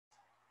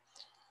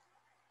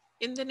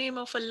In the name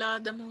of Allah,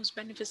 the most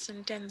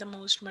beneficent and the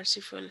most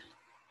merciful.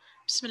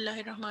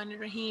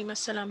 Bismillahirrahmanirrahim.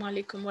 Assalamu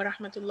alaikum wa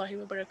rahmatullahi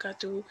wa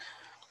barakatuh.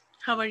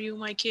 How are you,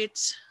 my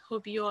kids?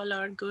 Hope you all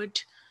are good,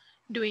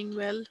 doing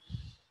well.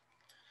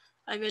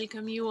 I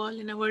welcome you all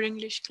in our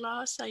English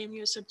class. I am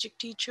your subject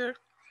teacher,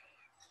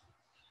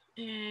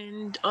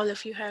 and all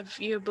of you have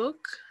your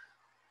book.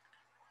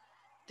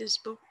 This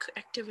book,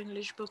 Active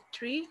English Book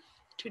 3.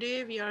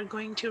 Today we are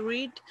going to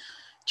read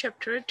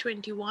chapter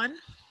 21,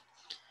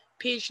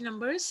 page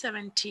number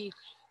 70.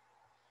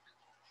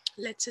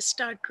 Let's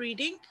start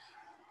reading.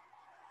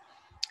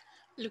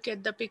 Look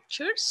at the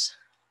pictures.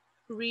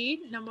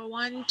 Read number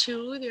 1,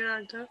 2. There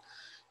are the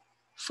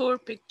 4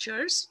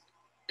 pictures.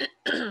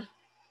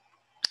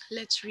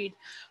 Let's read.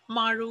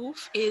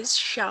 Maruf is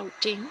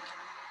shouting.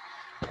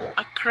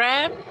 A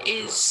crab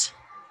is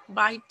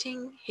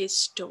biting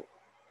his toe.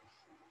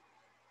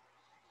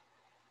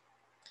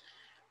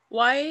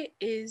 Why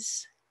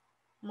is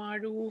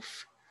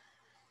Maruf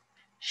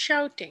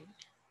shouting?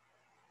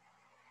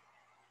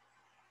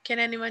 Can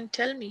anyone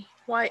tell me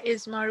why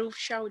is Maruf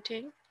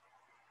shouting?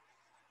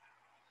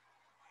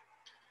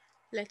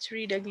 Let's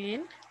read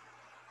again.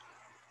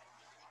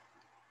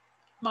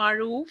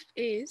 Maruf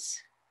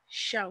is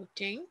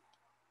shouting.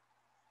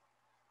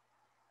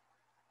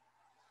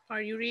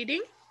 Are you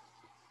reading?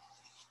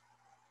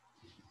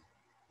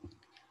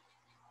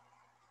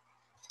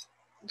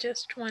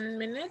 Just 1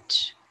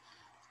 minute.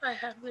 I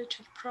have a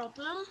little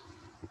problem.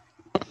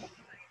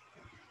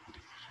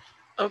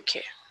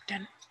 Okay,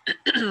 then.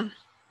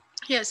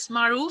 Yes,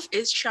 Maruf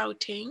is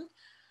shouting.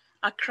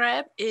 A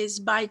crab is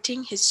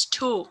biting his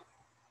toe.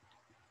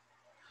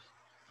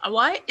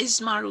 Why is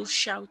Maruf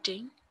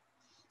shouting?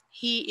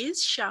 He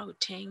is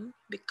shouting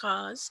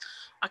because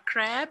a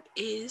crab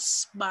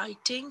is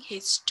biting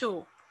his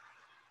toe.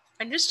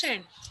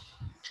 Understand?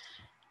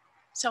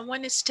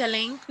 Someone is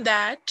telling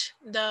that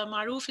the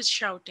Maruf is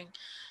shouting.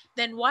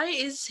 Then why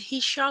is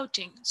he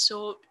shouting?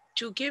 So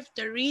to give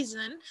the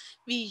reason,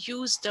 we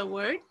use the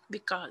word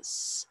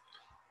because.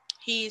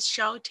 He is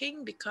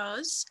shouting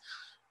because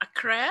a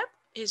crab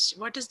is,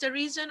 what is the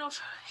reason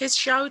of his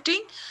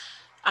shouting?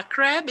 A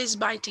crab is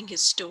biting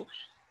his toe.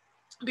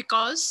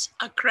 Because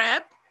a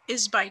crab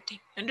is biting.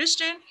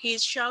 Understand? He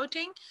is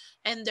shouting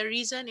and the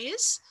reason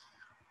is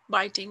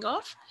biting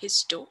of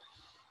his toe.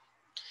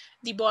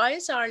 The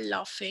boys are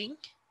laughing.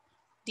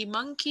 The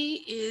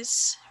monkey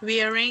is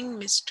wearing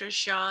Mr.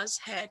 Shah's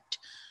hat.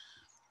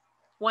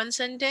 One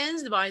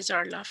sentence, the boys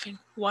are laughing.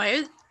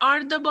 Why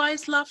are the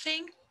boys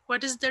laughing?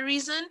 What is the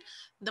reason?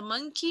 The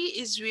monkey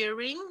is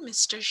wearing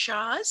Mr.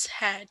 Shah's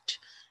hat.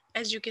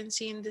 As you can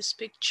see in this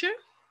picture,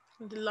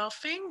 the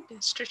laughing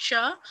Mr.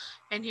 Shah,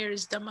 and here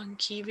is the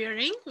monkey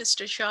wearing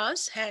Mr.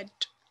 Shah's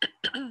hat.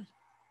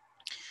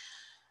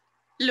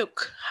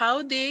 Look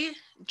how they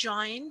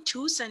join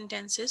two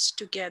sentences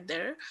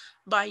together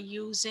by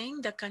using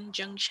the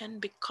conjunction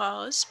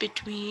because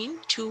between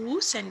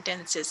two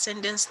sentences.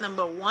 Sentence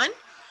number 1,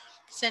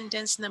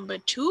 sentence number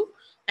 2,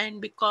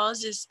 and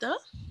because is the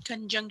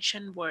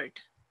conjunction word.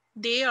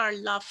 They are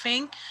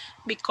laughing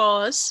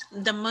because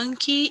the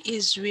monkey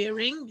is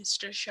wearing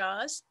Mr.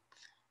 Shah's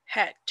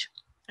hat.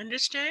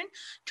 Understand?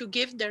 To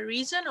give the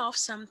reason of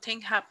something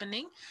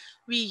happening,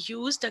 we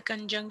use the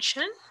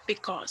conjunction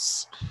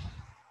because.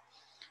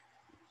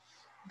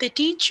 The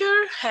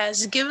teacher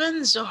has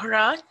given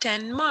Zohra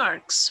 10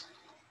 marks.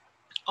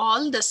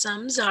 All the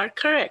sums are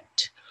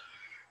correct.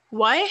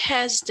 Why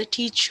has the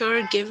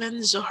teacher given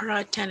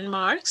Zohra 10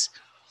 marks?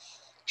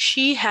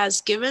 She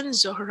has given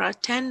Zohra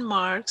 10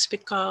 marks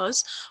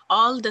because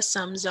all the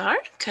sums are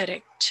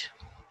correct.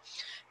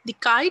 The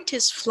kite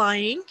is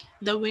flying,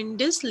 the wind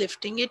is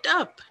lifting it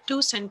up.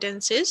 2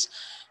 sentences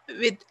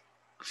with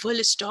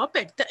full stop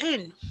at the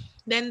end.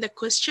 Then the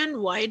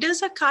question, why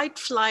does a kite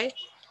fly?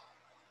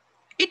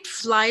 It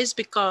flies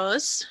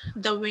because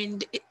the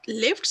wind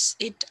lifts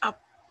it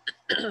up.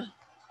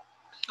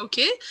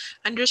 Okay,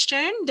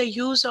 understand the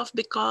use of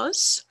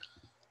because.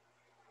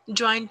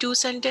 Join 2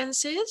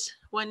 sentences.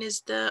 One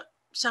is the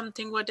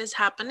something what is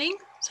happening,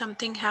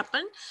 something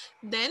happened.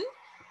 Then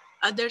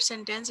other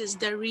sentence is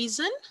the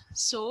reason.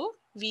 So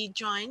we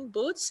join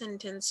both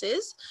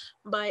sentences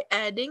by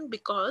adding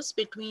because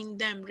between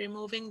them,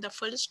 removing the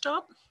full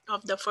stop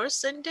of the first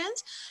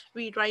sentence.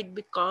 We write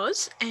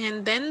because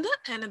and then the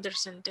another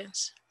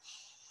sentence.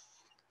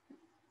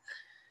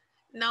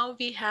 Now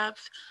we have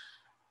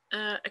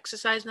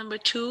exercise number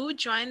 2.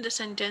 Join the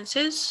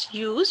sentences.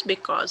 Use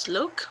because.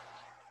 Look,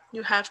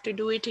 you have to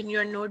do it in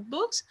your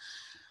notebooks.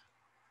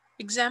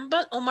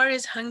 Example, Omar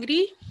is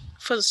hungry,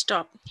 full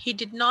stop. He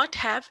did not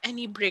have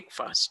any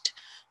breakfast.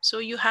 So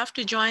you have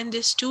to join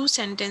these 2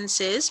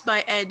 sentences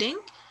by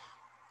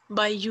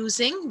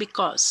using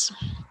because.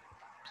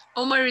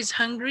 Omar is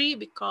hungry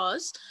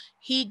because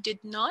he did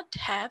not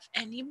have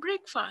any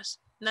breakfast.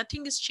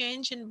 Nothing is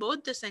changed in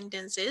both the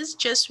sentences,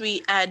 just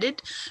we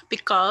added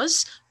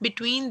because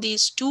between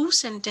these 2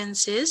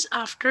 sentences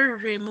after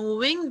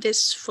removing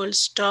this full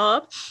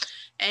stop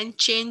and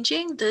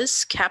changing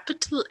this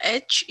capital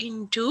H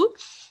into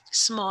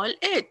small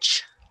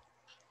h.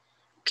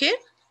 Okay,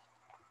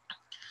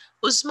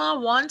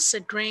 Uzma wants a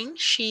drink.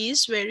 She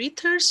is very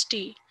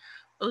thirsty.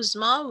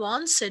 Uzma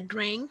wants a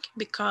drink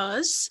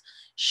because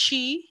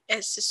she,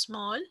 as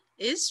small,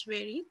 is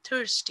very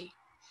thirsty.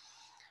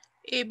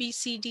 A, B,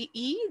 C, D,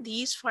 E,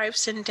 these 5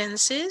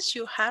 sentences,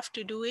 you have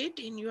to do it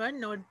in your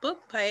notebook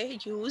by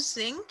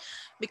using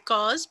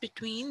because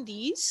between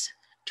these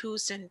 2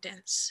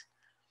 sentences.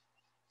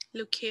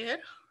 Look here.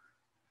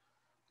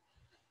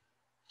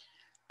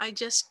 I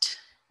just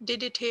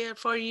did it here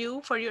for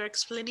you, for your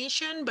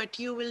explanation, but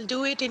you will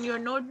do it in your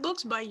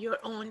notebooks by your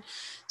own.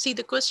 See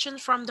the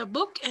questions from the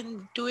book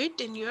and do it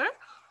in your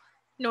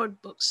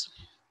notebooks.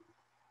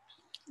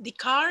 The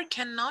car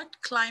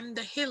cannot climb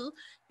the hill.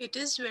 It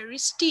is very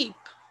steep.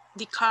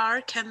 The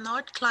car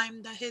cannot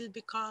climb the hill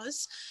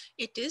because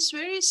it is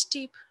very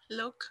steep.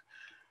 Look,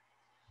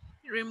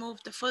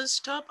 remove the full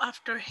stop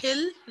after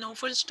hill. No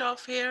full stop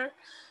here.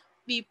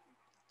 We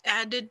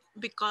added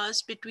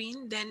because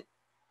between, then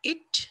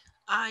it,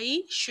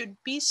 I should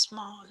be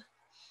small.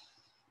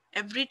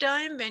 Every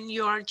time when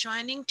you are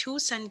joining 2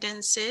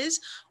 sentences,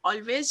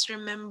 always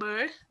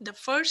remember the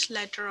first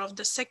letter of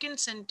the second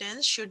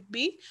sentence should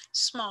be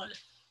small.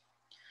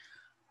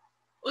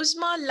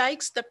 Uzma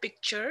likes the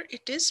picture.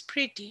 It is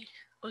pretty.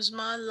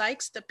 Uzma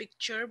likes the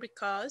picture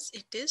because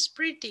it is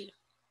pretty.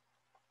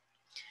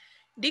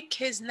 Dick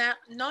has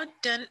not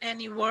done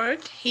any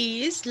work.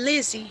 He is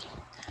lazy.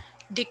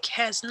 Dick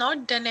has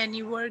not done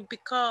any work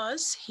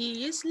because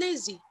he is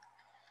lazy.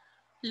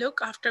 Look,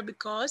 after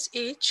because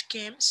H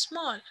came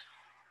small.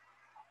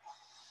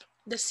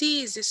 The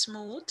sea is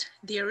smooth.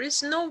 There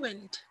is no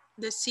wind.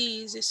 The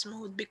sea is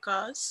smooth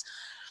because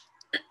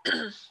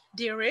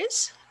there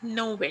is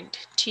no wind.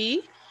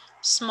 T,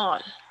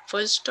 small.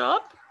 Full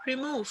stop,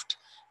 removed.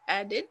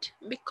 Added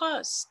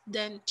because,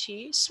 then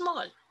T,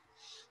 small.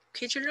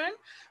 Okay, children,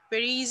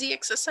 very easy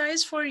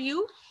exercise for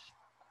you.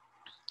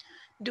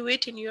 Do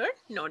it in your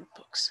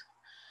notebooks.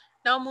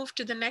 Now move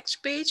to the next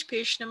page,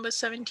 page number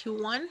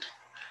 71.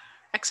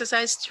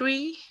 Exercise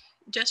 3,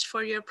 just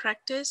for your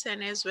practice,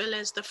 and as well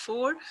as the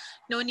 4.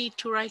 No need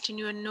to write in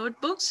your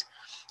notebooks.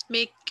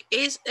 Make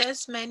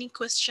as many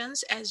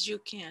questions as you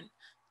can.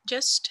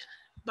 Just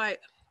by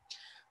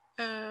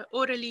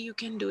orally you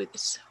can do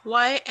this.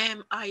 Why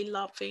am I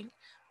laughing?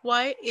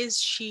 Why is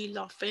she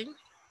laughing?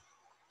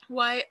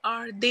 Why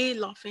are they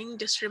laughing?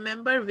 Just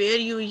remember where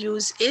you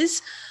use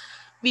is.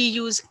 We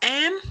use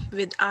am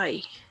with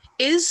I,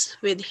 is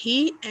with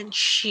he and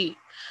she,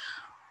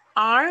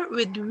 are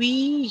with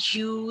we,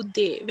 you,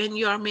 they. When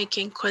you are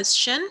making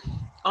question,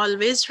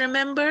 always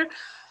remember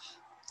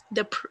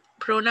the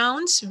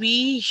pronouns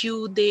we,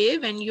 you, they.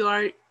 When you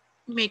are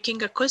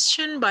making a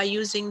question by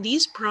using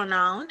these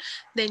pronoun,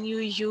 then you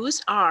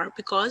use are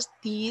because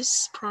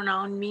these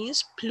pronoun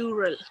means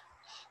plural.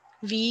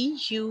 We,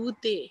 you,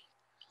 they.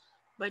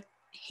 But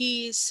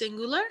he is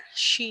singular,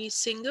 she is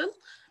single,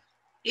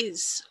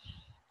 is.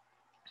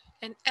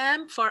 And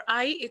am for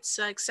I, it's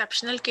an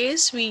exceptional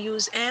case. We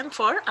use am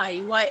for I.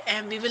 Why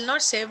am? We will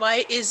not say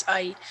why is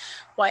I.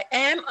 Why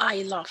am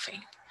I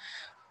laughing?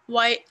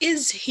 Why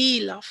is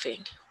he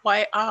laughing?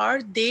 Why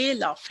are they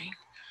laughing?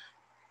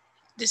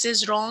 This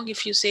is wrong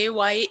if you say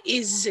why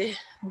is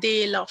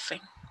they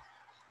laughing.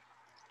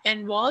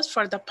 And was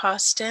for the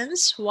past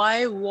tense.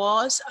 Why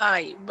was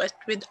I? But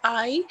with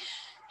I,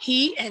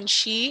 he and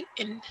she,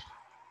 in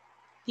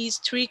these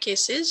 3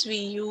 cases, we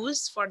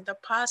use for the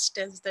past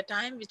tense, the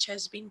time which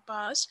has been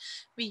passed,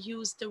 we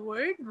use the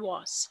word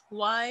was.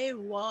 Why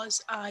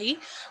was I?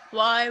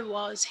 Why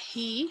was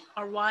he?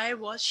 Or why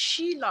was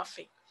she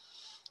laughing?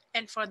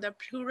 And for the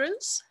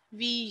plurals,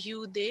 we,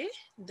 you, they,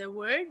 the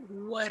word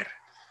were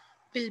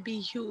will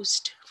be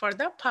used for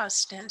the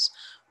past tense.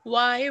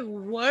 Why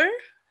were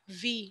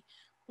we?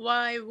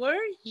 Why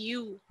were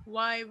you?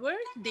 Why were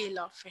they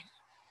laughing?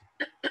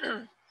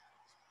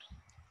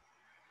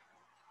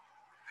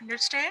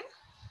 Understand?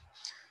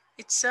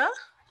 It's a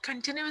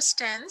continuous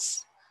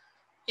tense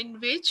in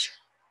which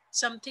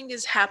something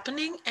is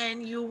happening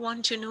and you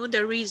want to know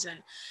the reason.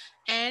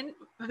 And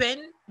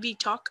when we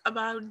talk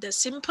about the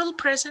simple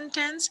present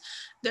tense,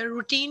 the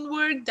routine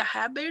work, the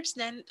habits,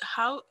 then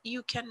how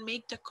you can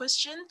make the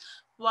question,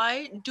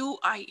 why do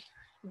I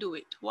do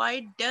it?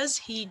 Why does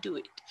he do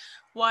it?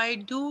 Why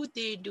do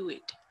they do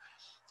it?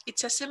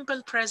 It's a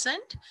simple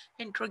present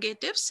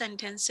interrogative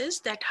sentences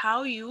that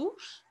how you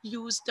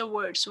use the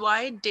words.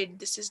 Why did,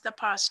 this is the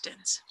past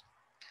tense.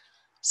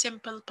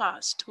 Simple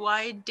past.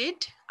 Why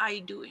did I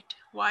do it?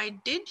 Why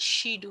did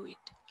she do it?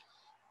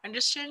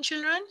 Understand,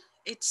 children?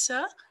 It's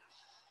a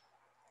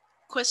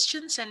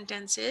question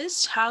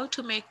sentences, how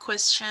to make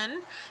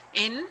question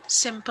in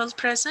simple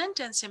present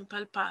and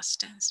simple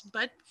past tense.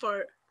 But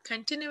for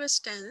continuous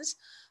tense,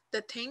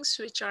 the things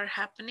which are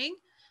happening,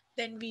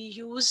 then we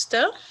use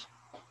the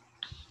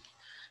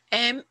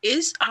am,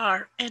 is,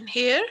 are. And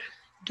here,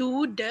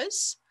 do,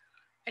 does,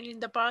 and in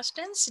the past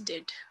tense,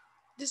 did.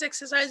 This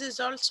exercise is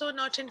also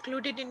not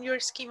included in your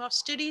scheme of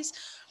studies.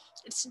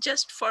 It's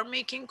just for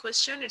making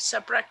question. It's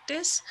a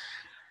practice.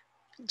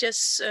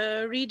 Just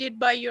read it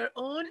by your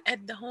own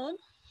at the home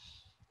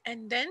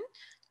and then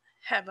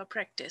have a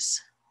practice.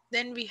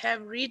 Then we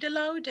have read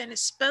aloud and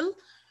spell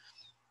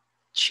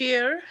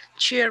cheer,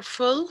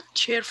 cheerful,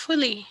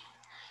 cheerfully,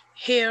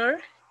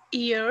 hair,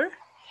 ear,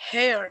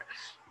 hair,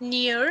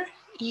 near,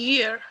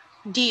 year,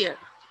 dear.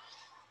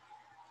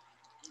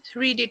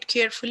 Read it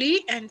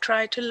carefully and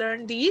try to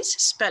learn these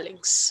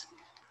spellings.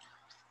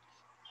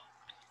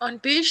 On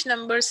page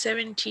number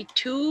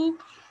 72,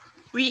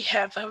 we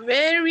have a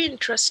very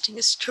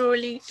interesting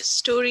story.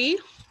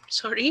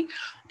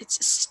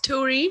 It's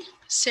story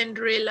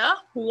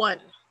Cinderella 1.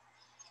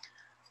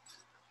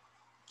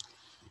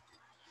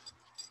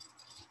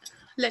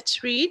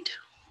 Let's read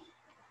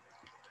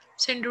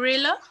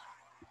Cinderella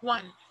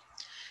 1.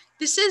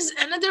 This is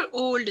another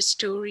old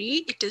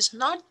story. It is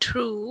not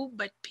true,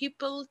 but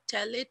people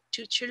tell it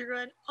to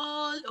children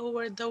all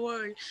over the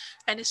world,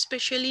 and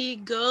especially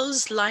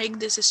girls like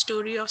this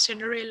story of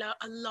Cinderella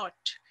a lot.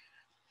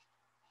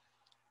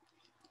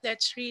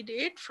 Let's read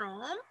it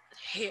from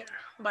here.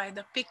 By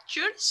the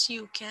pictures,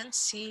 you can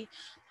see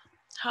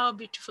how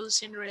beautiful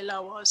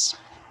Cinderella was.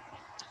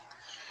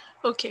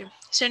 Okay,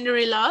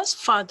 Cinderella's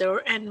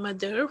father and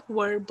mother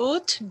were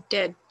both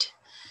dead.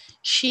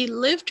 She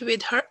lived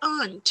with her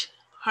aunt.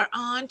 Her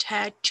aunt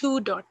had 2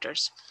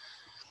 daughters.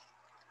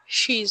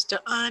 She is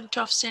the aunt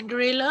of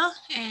Cinderella,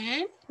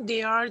 and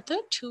they are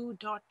the 2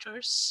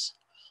 daughters.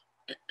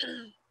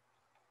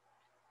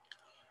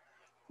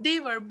 They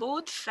were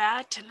both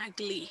fat and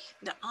ugly.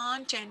 The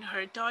aunt and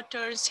her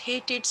daughters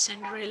hated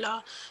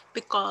Cinderella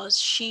because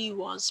she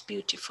was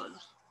beautiful.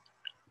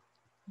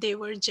 They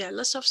were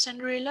jealous of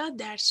Cinderella,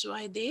 that's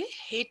why they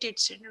hated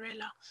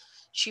Cinderella.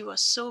 She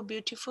was so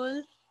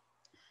beautiful.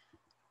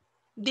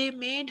 They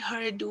made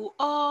her do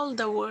all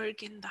the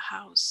work in the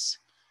house.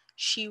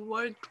 She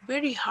worked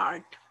very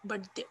hard,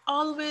 but they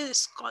always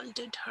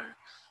scolded her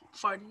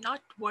for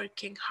not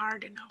working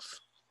hard enough.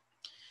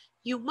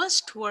 You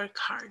must work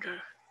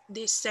harder,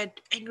 they said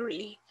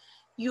angrily.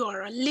 You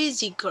are a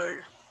lazy girl.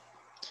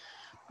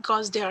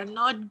 Because they are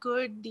not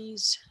good,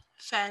 these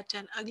fat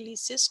and ugly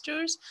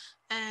sisters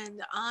and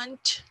the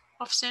aunt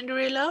of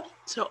Cinderella.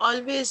 So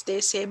always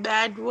they say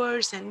bad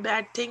words and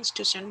bad things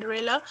to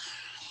Cinderella.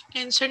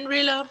 And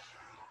Cinderella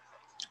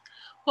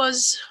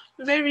was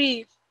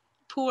very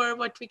poor,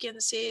 what we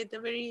can say, the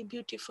very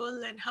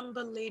beautiful and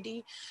humble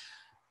lady.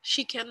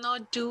 She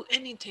cannot do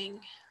anything.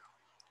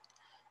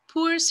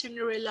 Poor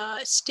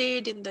Cinderella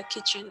stayed in the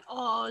kitchen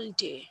all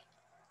day,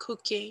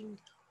 cooking,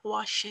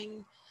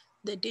 washing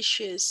the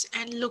dishes,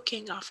 and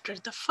looking after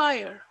the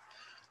fire.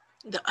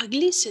 The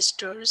ugly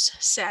sisters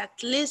sat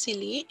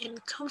lazily in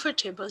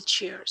comfortable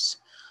chairs,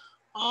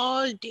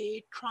 all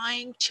day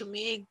trying to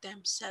make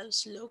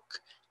themselves look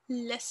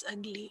less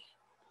ugly.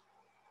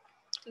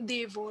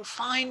 They wore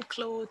fine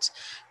clothes,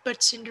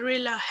 but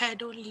Cinderella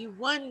had only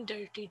one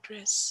dirty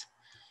dress.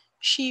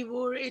 She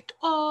wore it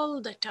all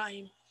the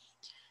time.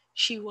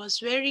 She was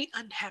very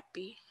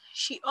unhappy.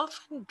 She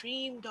often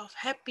dreamed of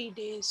happy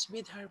days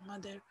with her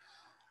mother.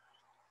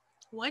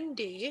 One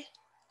day,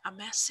 a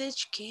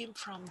message came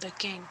from the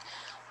king.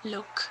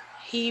 Look,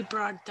 he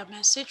brought the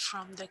message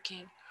from the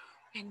king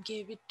and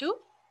gave it to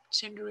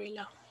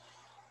Cinderella.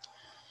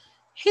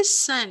 His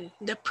son,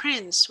 the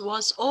prince,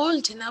 was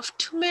old enough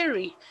to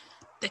marry.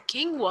 The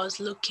king was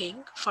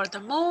looking for the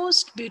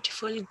most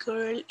beautiful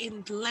girl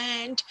in the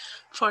land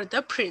for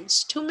the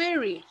prince to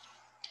marry.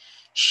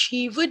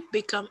 She would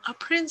become a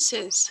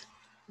princess.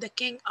 The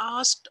king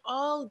asked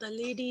all the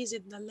ladies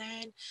in the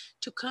land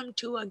to come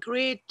to a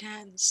great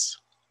dance.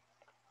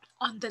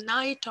 On the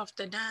night of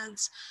the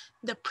dance,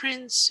 the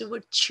prince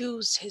would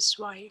choose his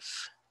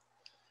wife.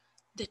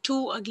 The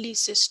 2 ugly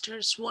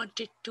sisters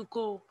wanted to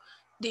go.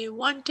 They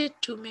wanted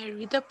to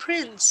marry the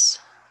prince.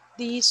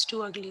 These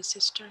 2 ugly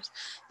sisters.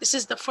 This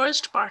is the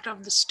first part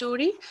of the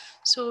story.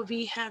 So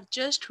we have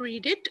just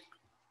read it.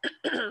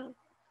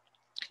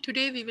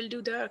 Today we will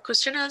do the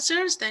question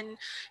answers. Then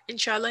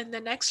inshallah in the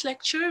next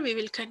lecture we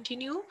will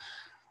continue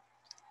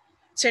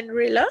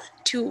Cinderella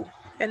 2.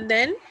 And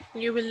then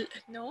you will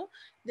know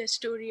the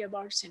story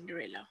about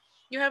Cinderella.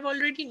 You have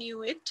already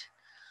knew it.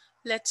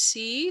 Let's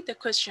see the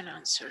question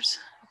answers.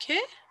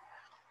 Okay.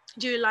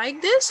 Do you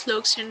like this?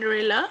 Look,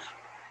 Cinderella,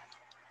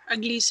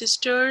 ugly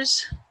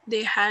sisters.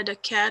 They had a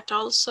cat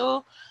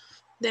also.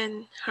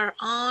 Then her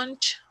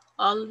aunt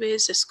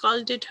always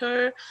scolded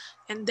her.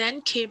 And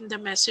then came the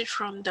message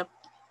from the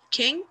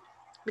king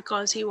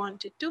because he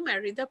wanted to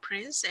marry the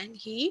prince and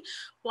he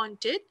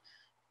wanted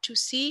to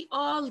see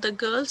all the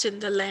girls in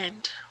the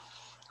land.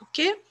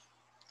 Okay,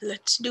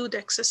 let's do the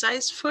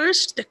exercise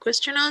first. The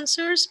question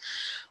answers.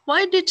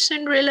 Why did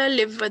Cinderella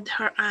live with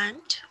her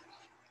aunt?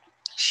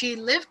 She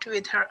lived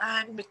with her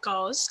aunt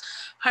because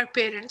her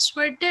parents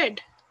were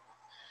dead.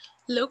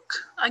 Look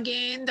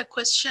again the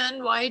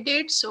question why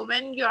did. So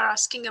when you are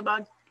asking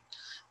about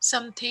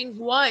something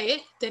why,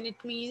 then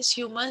it means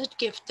you must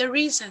give the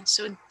reason.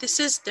 So this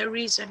is the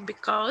reason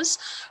because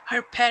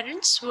her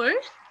parents were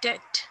dead.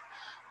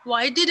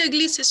 Why did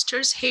ugly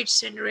sisters hate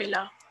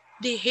Cinderella?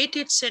 They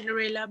hated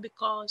Cinderella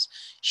because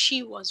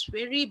she was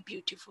very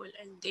beautiful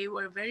and they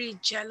were very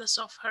jealous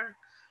of her.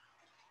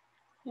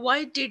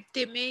 Why did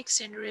they make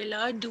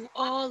Cinderella do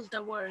all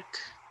the work?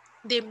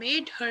 They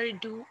made her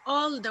do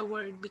all the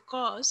work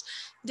because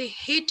they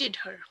hated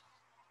her.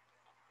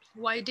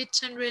 Why did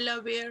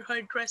Cinderella wear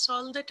her dress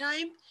all the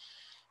time?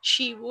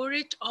 She wore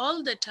it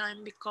all the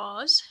time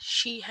because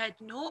she had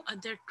no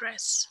other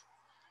dress.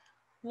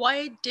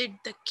 Why did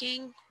the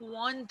king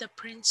want the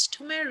prince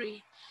to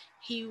marry?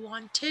 He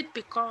wanted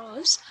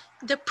because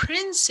the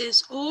prince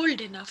is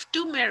old enough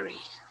to marry.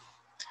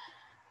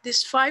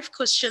 These 5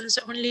 questions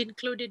are only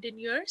included in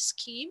your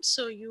scheme,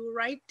 so you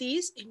write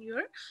these in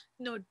your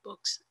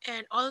notebooks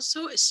and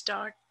also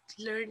start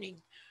learning.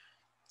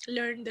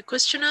 Learn the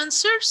question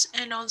answers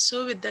and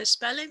also with the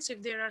spellings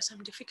if there are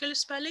some difficult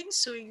spellings,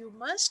 so you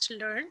must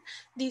learn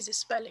these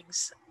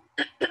spellings.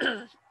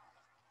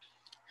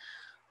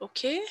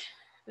 Okay,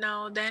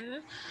 now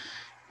then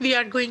we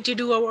are going to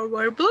do our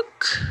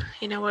workbook.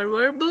 In our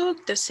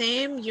workbook, the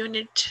same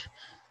unit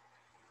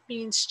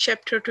means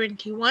chapter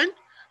 21.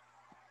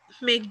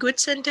 Make good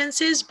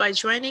sentences by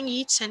joining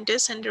each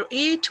sentence under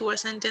A to a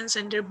sentence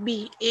under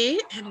B. A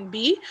and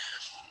B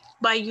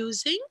by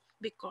using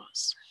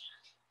because.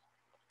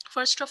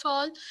 First of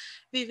all,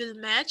 we will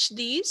match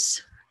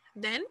these.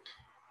 Then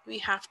we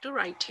have to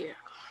write here.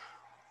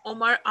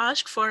 Omar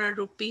asked for a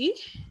rupee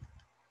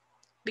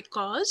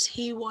because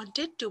he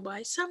wanted to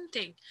buy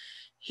something.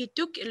 He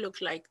took a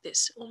look like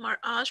this. Omar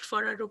asked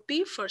for a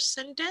rupee, first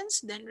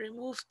sentence, then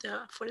remove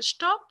the full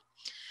stop.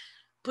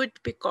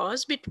 Put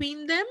because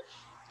between them.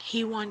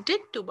 He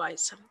wanted to buy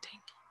something.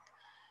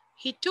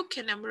 He took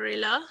an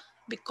umbrella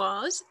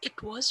because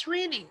it was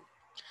raining.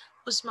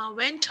 Uzma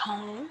went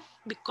home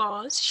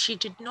because she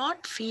did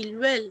not feel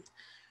well.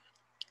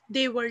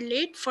 They were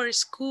late for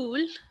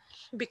school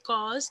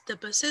because the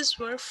buses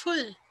were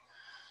full.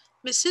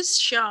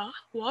 Mrs. Shah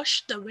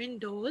washed the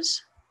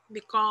windows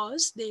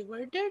because they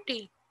were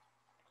dirty.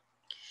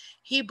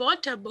 He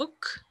bought a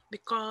book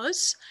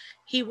because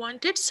he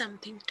wanted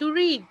something to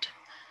read.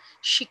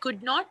 She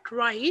could not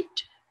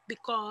write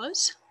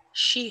because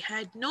she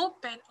had no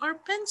pen or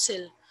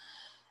pencil.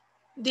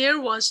 There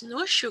was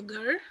no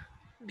sugar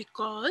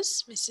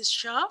because Mrs.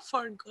 Shah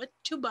forgot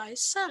to buy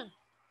some.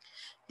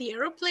 The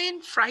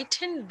aeroplane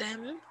frightened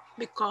them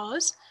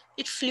because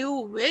it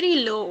flew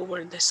very low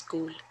over the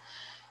school.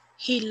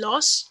 He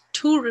lost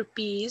 2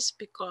 rupees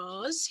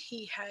because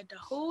he had a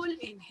hole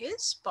in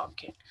his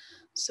pocket.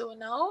 So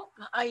now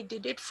I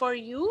did it for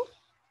you.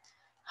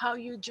 How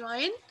you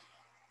join,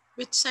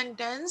 which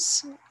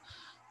sentence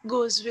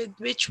goes with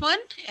which one,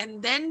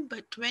 and then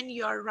but when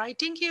you are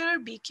writing here,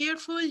 be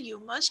careful, you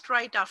must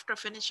write after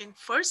finishing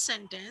first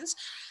sentence,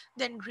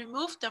 then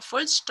remove the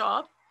full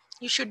stop.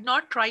 You should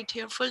not write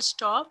here full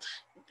stop,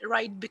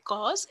 write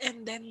because,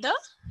 and then the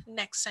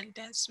next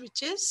sentence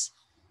which is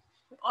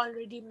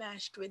already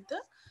matched with the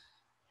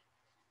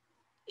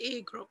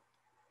A group.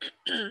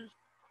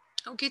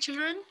 Okay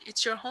children,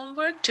 it's your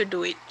homework to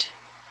do it.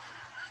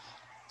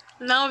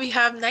 Now we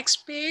have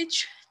next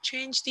page.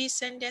 Change these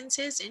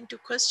sentences into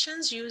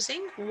questions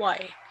using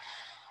why.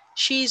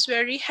 She is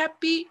very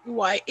happy.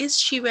 Why is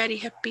she very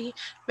happy?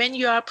 When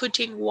you are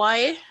putting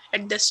why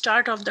at the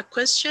start of the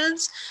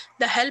questions,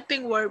 the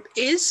helping verb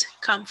is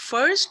come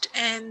first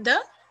and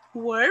the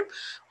verb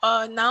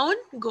noun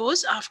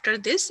goes after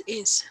this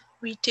is.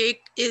 We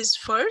take is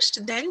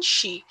first, then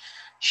she.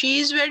 She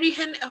is very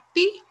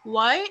happy.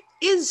 Why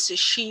is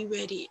she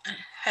very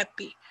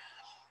happy?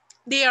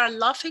 They are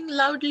laughing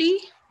loudly.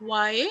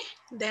 Why?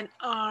 Then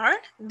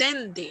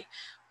they.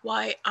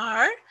 Why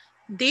are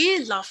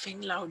they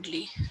laughing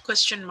loudly?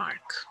 Question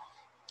mark.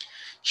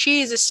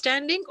 She is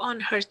standing on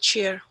her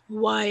chair.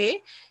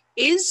 Why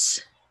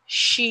is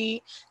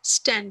she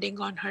standing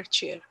on her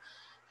chair?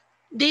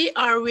 They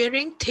are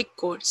wearing thick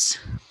coats.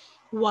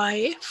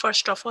 Why?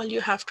 First of all,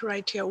 you have to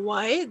write here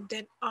why,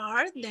 then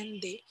are, then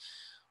they.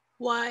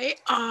 Why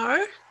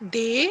are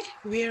they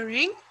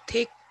wearing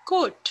thick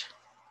coats?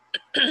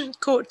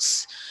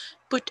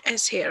 Put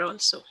S here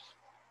also.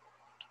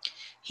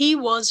 He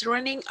was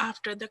running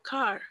after the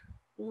car.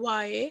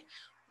 Why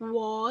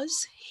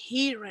was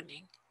he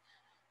running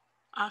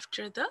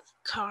after the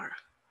car?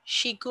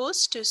 She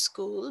goes to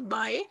school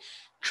by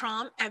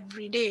tram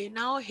every day.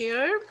 Now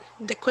here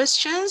the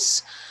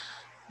questions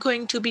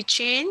going to be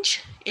changed.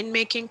 In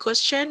making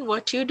question,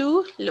 what you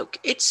do, look,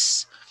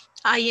 it's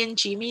ing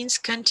means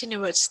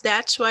continuous.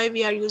 That's why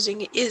we are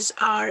using is,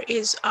 are,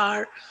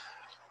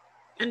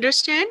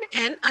 understand,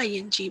 and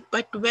ing.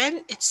 But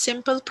when it's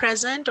simple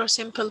present or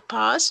simple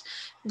past,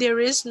 there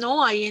is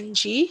no ing,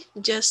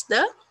 just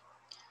the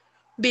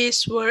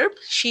base verb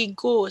she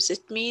goes.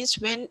 It means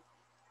when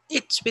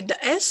it's with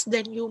the s,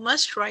 then you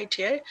must write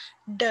here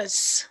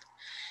does.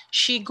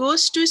 She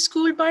goes to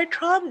school by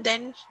tram.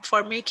 Then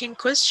for making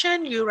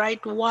question, you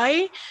write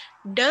why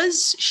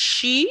does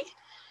she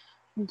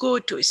go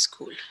to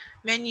school?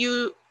 When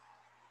you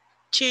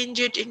change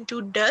it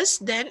into does,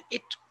 then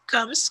it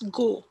comes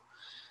go.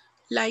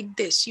 Like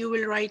this, you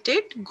will write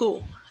it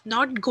go,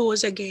 not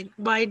goes again.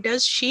 Why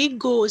does she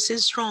goes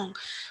is wrong.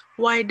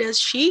 Why does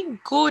she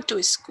go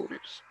to school?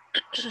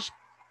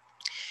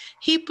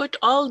 He put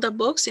all the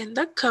books in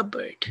the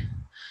cupboard.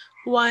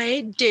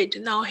 Why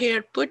did. Now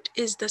here put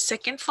is the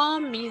second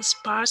form, means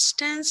past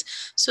tense.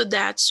 So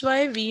that's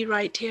why we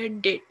write here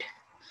did.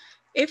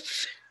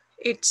 If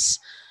it's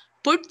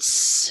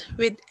puts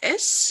with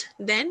s,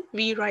 then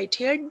we write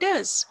here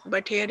does.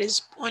 But here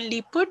is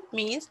only put,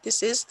 means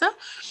this is the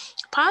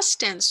past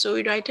tense. So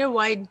we write here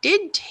why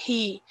did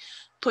he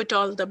put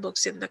all the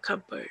books in the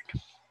cupboard.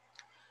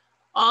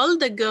 All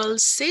the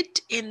girls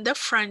sit in the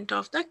front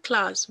of the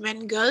class.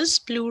 When girls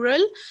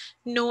plural,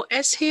 no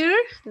s here,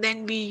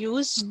 then we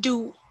use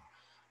do.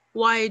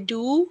 Why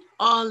do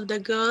all the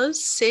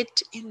girls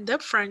sit in the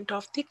front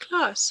of the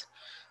class?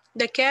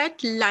 The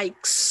cat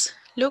likes.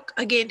 Look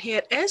again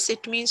here s,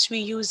 it means we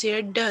use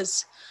here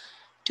does.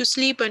 To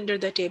sleep under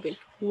the table.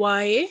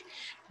 Why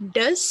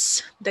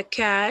does the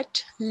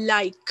cat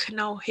like?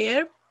 Now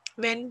here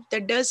when the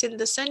does in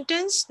the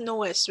sentence,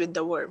 no s with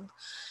the verb.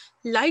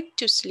 Like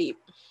to sleep.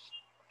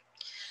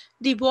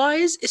 The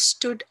boys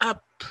stood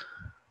up.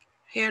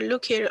 Here,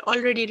 look here,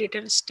 already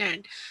written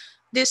stand.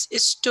 This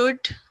stood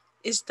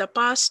is the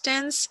past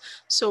tense.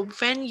 So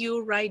when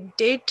you write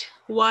did,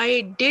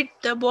 why did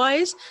the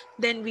boys,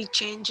 then we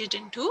change it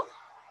into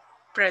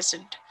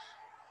present.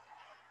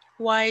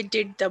 Why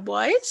did the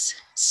boys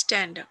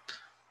stand up?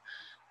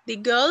 The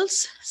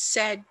girls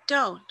sat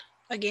down.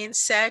 Again,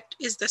 sat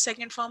is the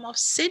second form of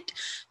sit.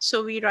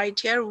 So we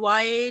write here,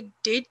 why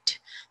did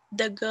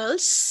the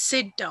girls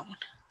sit down?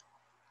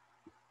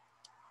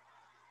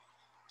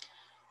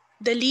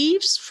 The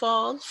leaves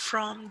fall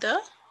from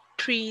the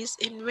trees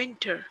in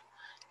winter.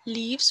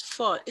 Leaves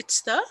fall.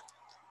 It's the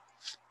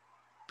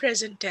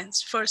present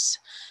tense first.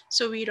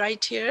 So we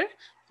write here,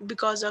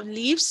 because of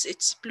leaves,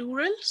 it's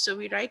plural. So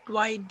we write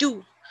why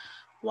do.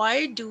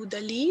 Why do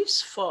the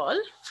leaves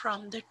fall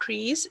from the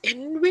trees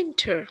in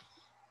winter?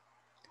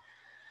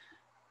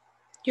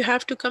 You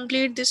have to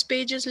complete this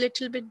page is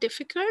little bit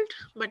difficult,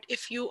 but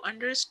if you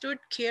understood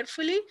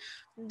carefully,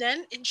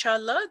 then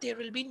inshallah there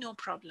will be no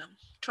problem.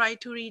 Try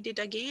to read it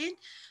again,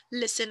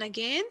 listen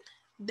again,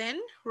 then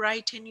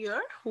write in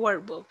your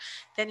workbook.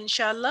 Then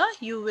inshallah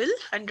you will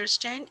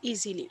understand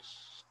easily.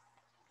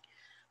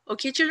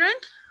 Okay children,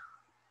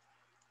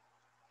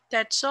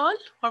 that's all,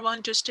 or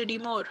want to study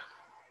more?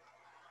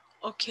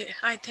 Okay,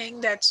 I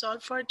think that's all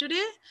for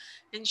today.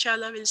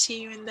 Inshallah we'll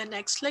see you in the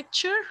next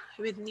lecture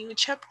with new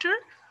chapter.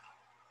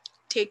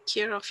 Take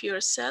care of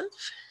yourself.